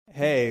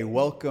Hey,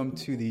 welcome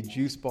to the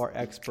Juice Bar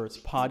Experts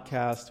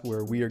podcast,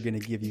 where we are going to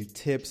give you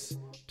tips,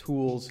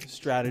 tools,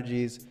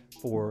 strategies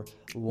for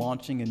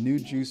launching a new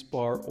juice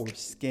bar or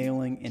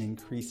scaling and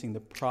increasing the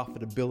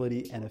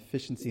profitability and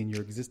efficiency in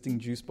your existing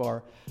juice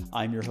bar.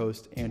 I'm your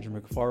host, Andrew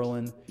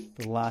McFarland.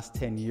 For the last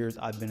 10 years,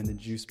 I've been in the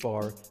juice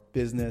bar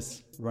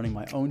business, running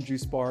my own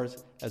juice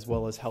bars, as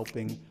well as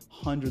helping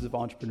hundreds of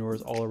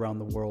entrepreneurs all around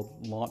the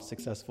world launch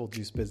successful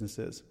juice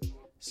businesses.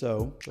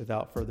 So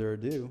without further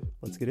ado,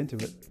 let's get into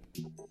it.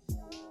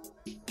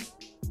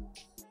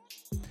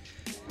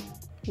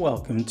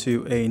 Welcome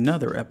to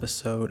another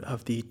episode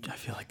of I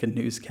feel like a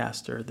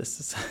newscaster.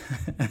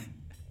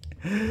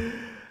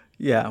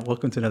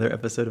 Welcome to another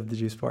episode of the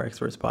Juice Bar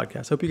Experts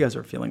podcast. Hope you guys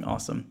are feeling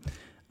awesome.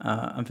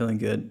 I'm feeling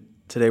good.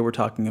 Today we're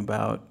talking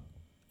about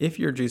if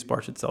your juice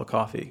bar should sell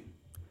coffee.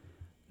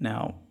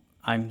 Now,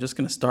 I'm just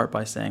going to start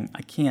by saying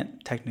I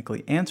can't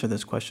technically answer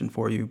this question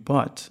for you,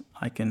 but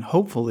I can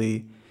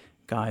hopefully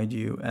guide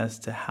you as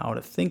to how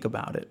to think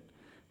about it.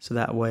 So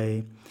that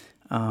way,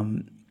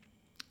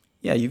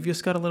 you've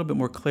just got a little bit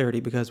more clarity,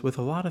 because with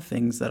a lot of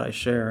things that I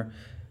share,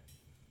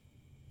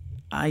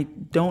 I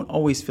don't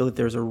always feel that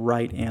there's a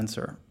right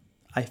answer.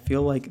 I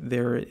feel like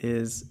there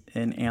is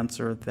an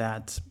answer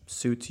that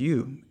suits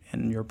you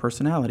and your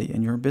personality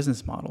and your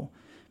business model,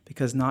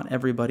 because not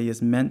everybody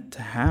is meant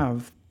to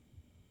have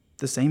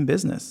the same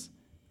business,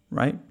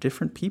 right?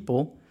 Different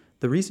people.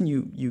 The reason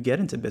you get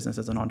into business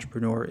as an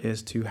entrepreneur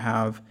is to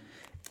have,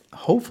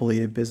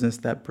 hopefully, a business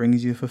that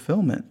brings you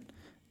fulfillment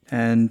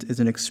and is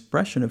an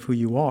expression of who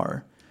you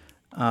are.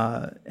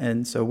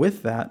 And so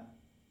with that,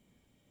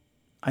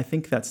 I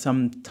think that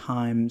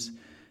sometimes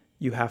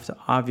you have to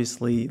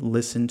obviously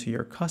listen to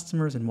your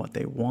customers and what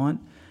they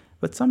want,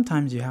 but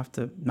sometimes you have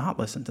to not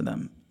listen to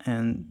them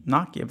and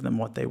not give them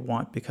what they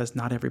want, because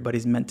not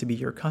everybody's meant to be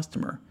your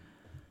customer,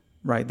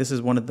 right? This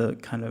is one of the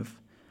kind of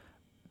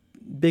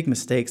big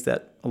mistakes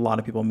that a lot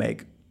of people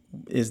make,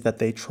 is that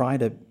they try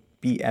to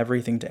be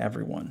everything to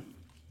everyone.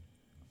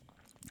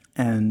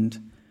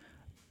 And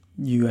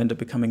you end up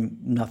becoming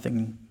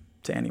nothing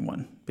to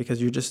anyone,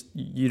 because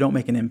you don't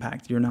make an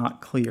impact. You're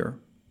not clear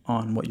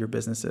on what your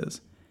business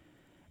is.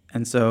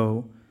 And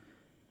so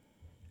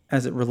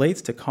as it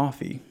relates to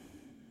coffee,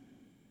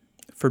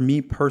 for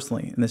me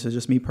personally, and this is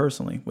just me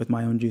personally, with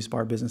my own juice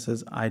bar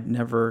businesses, I'd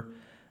never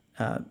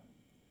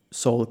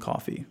sold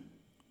coffee,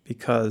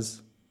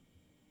 because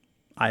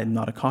I'm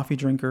not a coffee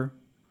drinker.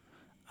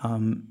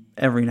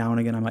 Every now and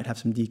again, I might have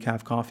some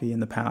decaf coffee in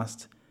the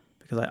past,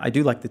 because I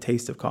do like the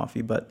taste of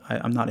coffee, but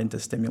I'm not into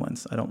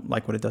stimulants. I don't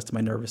like what it does to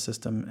my nervous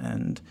system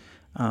and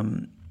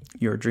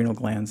your adrenal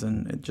glands,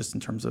 and just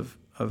in terms of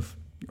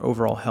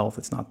overall health,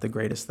 it's not the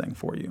greatest thing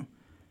for you.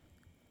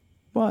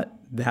 But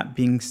that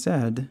being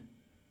said,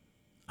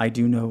 I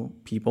do know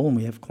people, and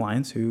we have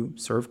clients who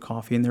serve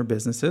coffee in their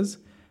businesses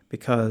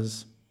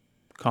because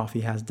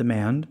coffee has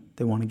demand.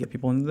 They want to get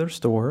people into their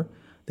store.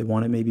 They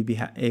want to maybe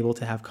be able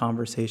to have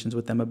conversations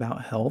with them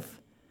about health.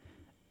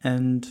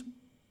 And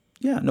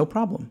no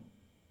problem,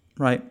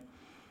 right?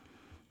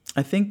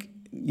 I think,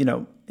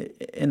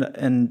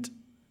 and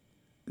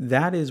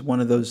that is one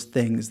of those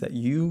things that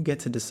you get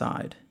to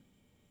decide.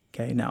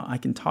 Okay, now I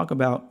can talk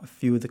about a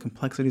few of the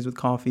complexities with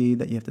coffee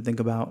that you have to think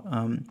about.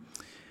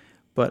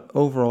 But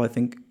overall, I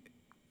think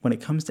when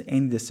it comes to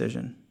any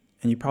decision,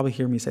 and you probably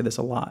hear me say this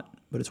a lot,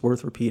 but it's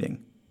worth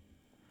repeating,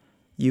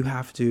 you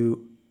have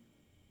to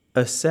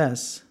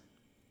assess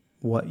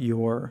what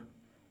your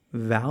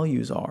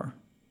values are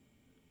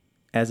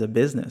as a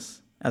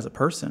business, as a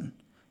person,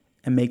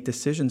 and make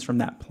decisions from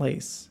that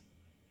place.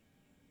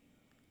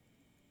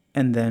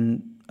 And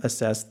then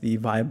assess the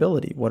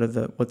viability.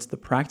 What's the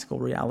practical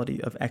reality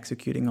of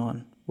executing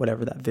on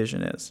whatever that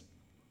vision is?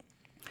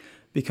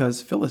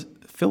 Because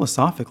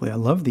philosophically, I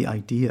love the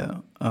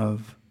idea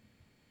of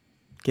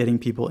getting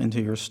people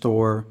into your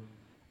store,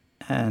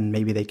 and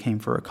maybe they came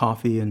for a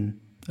coffee and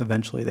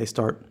eventually they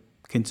start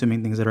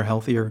consuming things that are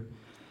healthier.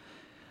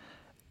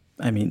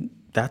 I mean,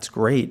 that's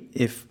great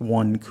if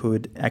one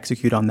could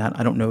execute on that.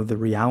 I don't know the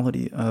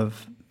reality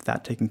of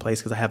that taking place,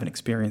 because I haven't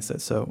experienced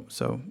it. So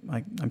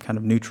I'm kind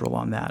of neutral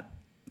on that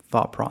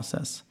thought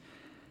process.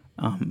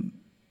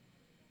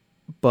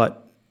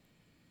 But,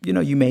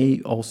 you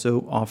may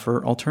also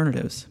offer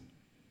alternatives.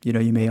 You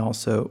may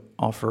also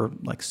offer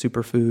like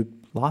superfood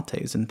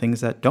lattes and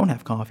things that don't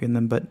have coffee in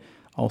them, but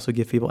also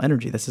give people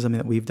energy. This is something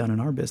that we've done in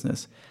our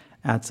business.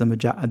 Add some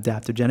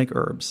adaptogenic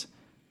herbs,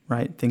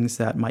 right? Things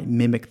that might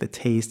mimic the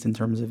taste in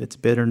terms of its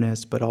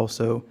bitterness, but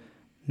also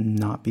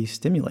not be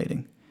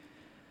stimulating.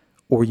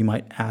 Or you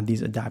might add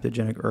these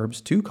adaptogenic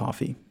herbs to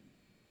coffee,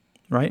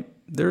 right?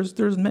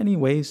 There's many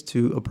ways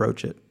to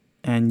approach it,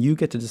 and you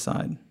get to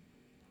decide.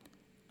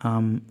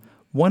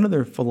 One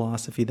other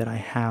philosophy that I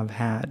have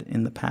had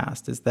in the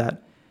past is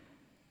that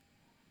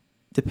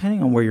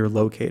depending on where you're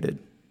located,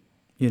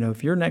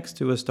 if you're next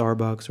to a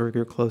Starbucks, or if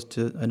you're close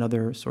to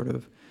another sort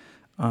of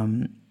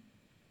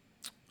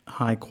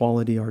high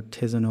quality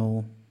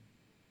artisanal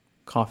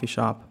coffee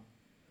shop,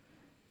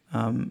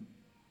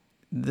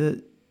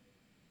 the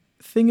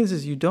thing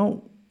is you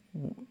don't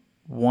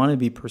want to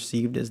be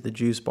perceived as the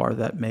juice bar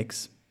that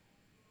makes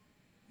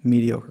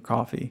mediocre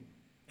coffee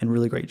and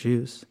really great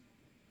juice.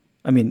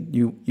 I mean,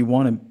 you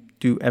want to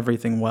do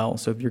everything well.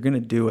 So if you're going to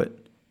do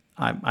it,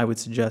 I would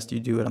suggest you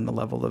do it on the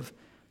level of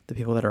the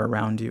people that are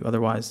around you.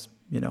 Otherwise,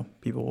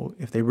 people,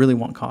 if they really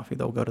want coffee,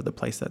 they'll go to the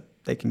place that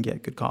they can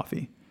get good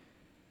coffee.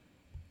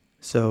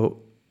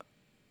 So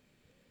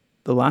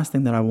the last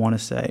thing that I want to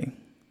say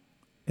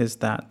is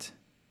that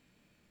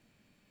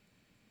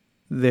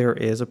there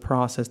is a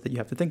process that you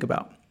have to think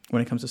about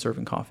when it comes to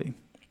serving coffee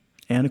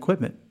and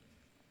equipment.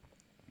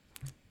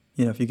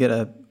 If you get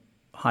a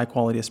high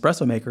quality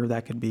espresso maker,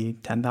 that could be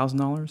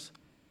 $10,000.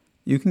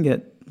 You can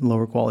get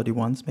lower quality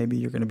ones. Maybe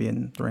you're going to be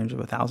in the range of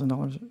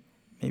 $1,000,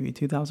 maybe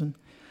 $2,000.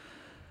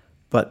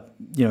 But,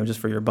 just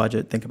for your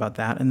budget, think about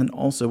that. And then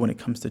also when it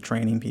comes to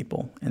training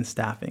people and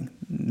staffing,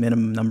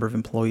 minimum number of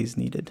employees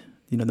needed.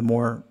 The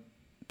more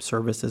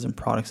services and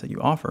products that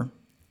you offer,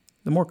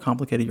 the more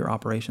complicated your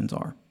operations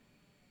are.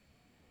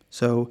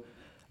 So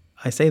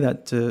I say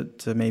that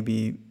to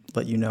maybe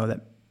let you know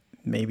that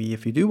maybe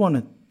if you do want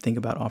to think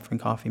about offering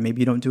coffee,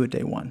 maybe you don't do it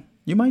day one.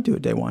 You might do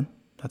it day one.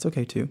 That's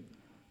okay too.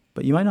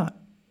 But you might not,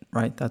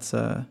 right? That's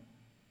up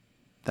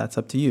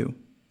to you,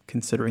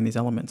 considering these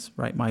elements,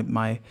 right?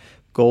 My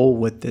goal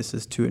with this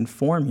is to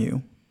inform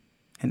you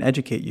and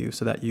educate you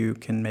so that you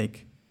can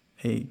make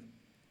a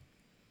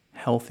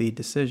healthy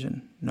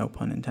decision, no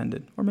pun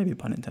intended, or maybe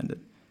pun intended.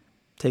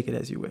 Take it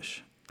as you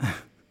wish.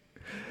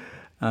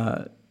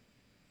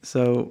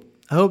 So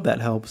I hope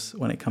that helps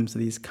when it comes to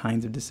these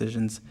kinds of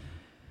decisions.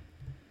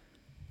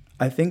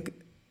 I think,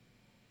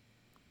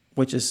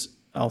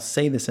 I'll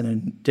say this in a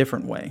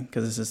different way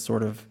because this is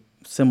sort of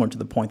similar to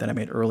the point that I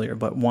made earlier,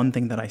 but one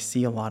thing that I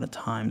see a lot of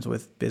times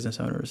with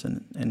business owners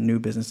and new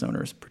business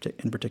owners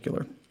in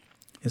particular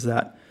is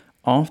that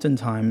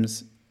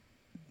oftentimes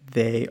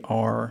they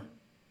are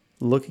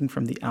looking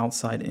from the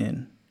outside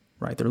in,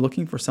 right? They're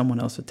looking for someone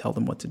else to tell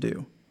them what to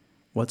do,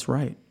 what's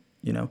right.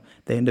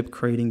 They end up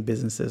creating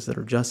businesses that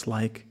are just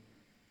like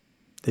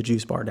the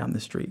juice bar down the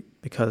street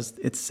because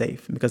it's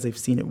safe and because they've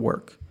seen it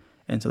work.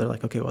 And so they're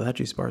like, okay, well, that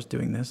juice bar is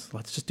doing this.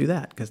 Let's just do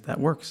that because that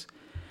works.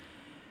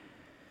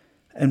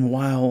 And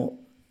while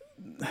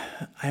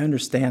I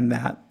understand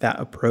that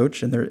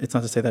approach, and it's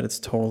not to say that it's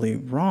totally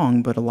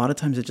wrong, but a lot of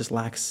times it just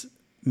lacks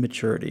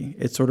maturity.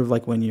 It's sort of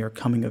like when you're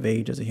coming of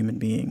age as a human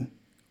being,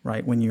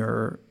 right? When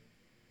you're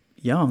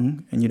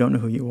young and you don't know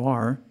who you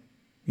are,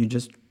 you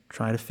just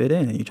try to fit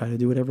in and you try to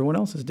do what everyone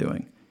else is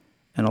doing.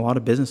 And a lot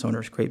of business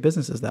owners create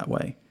businesses that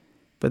way.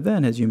 But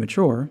then as you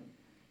mature,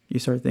 you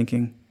start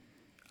thinking,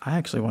 I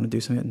actually want to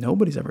do something that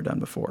nobody's ever done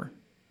before,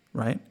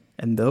 right?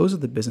 And those are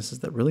the businesses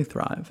that really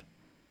thrive,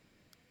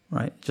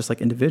 right? Just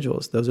like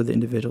individuals, those are the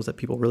individuals that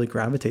people really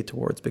gravitate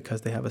towards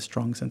because they have a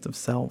strong sense of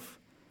self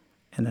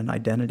and an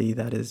identity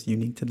that is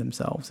unique to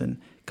themselves and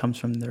comes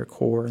from their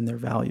core and their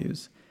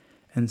values.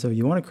 And so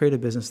you want to create a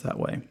business that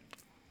way,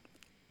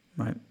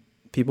 right?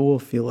 People will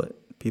feel it.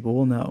 People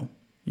will know.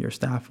 Your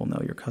staff will know.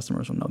 Your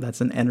customers will know.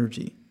 That's an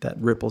energy that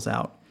ripples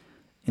out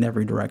in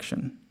every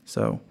direction.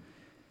 So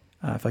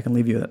if I can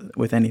leave you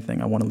with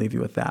anything, I want to leave you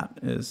with that,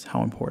 is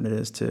how important it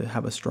is to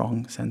have a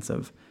strong sense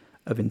of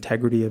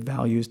integrity, of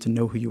values, to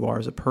know who you are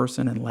as a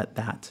person and let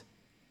that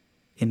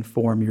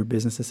inform your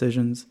business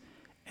decisions.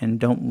 And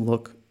don't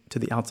look to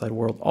the outside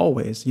world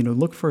always.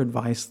 Look for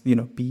advice,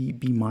 be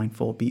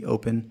mindful, be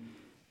open,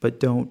 but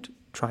don't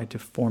try to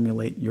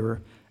formulate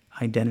your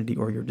identity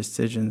or your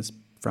decisions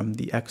from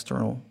the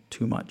external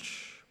too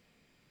much,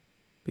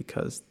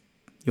 because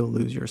you'll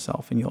lose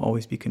yourself and you'll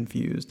always be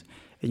confused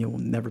and you'll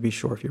never be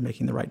sure if you're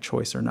making the right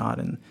choice or not.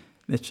 And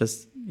it's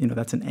just,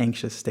 that's an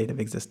anxious state of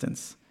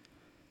existence.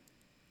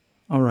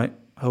 All right.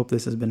 I hope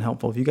this has been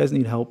helpful. If you guys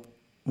need help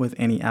with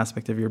any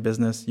aspect of your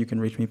business, you can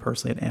reach me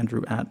personally at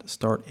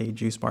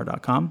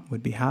andrew@startajuicebar.com.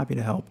 Would be happy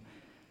to help.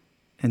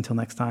 Until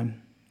next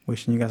time,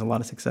 wishing you guys a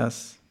lot of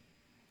success.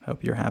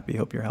 Hope you're happy.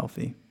 Hope you're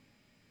healthy.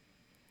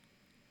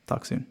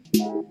 Talk soon.